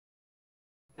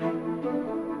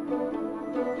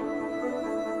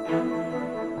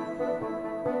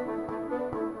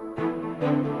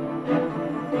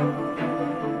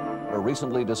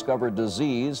recently discovered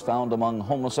disease found among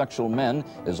homosexual men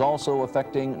is also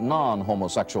affecting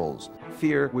non-homosexuals.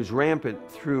 Fear was rampant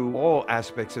through all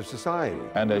aspects of society.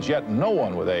 And as yet, no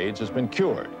one with AIDS has been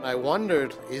cured. I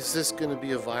wondered, is this going to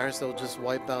be a virus that will just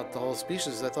wipe out the whole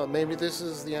species? I thought maybe this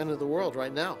is the end of the world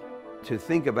right now. To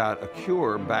think about a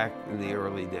cure back in the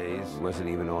early days wasn't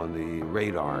even on the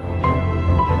radar.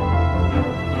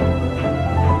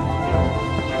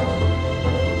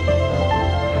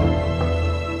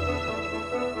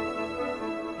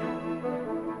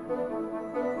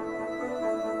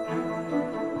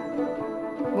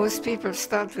 Most people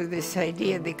start with this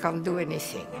idea they can't do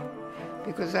anything.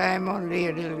 Because I am only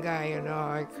a little guy, you know,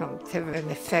 I can't have an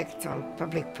effect on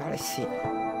public policy.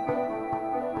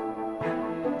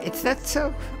 It's not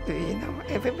so, you know,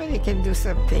 everybody can do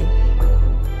something.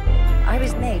 I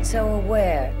was made so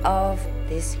aware of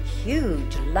this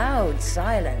huge, loud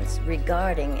silence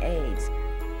regarding AIDS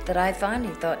that I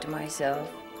finally thought to myself,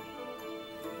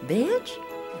 bitch,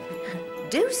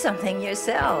 do something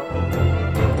yourself.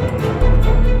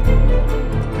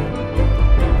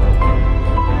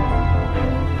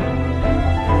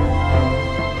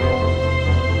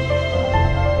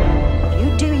 You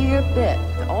do your bit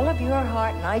with all of your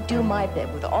heart, and I do my bit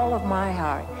with all of my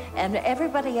heart, and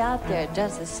everybody out there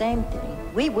does the same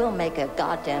thing. We will make a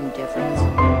goddamn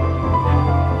difference.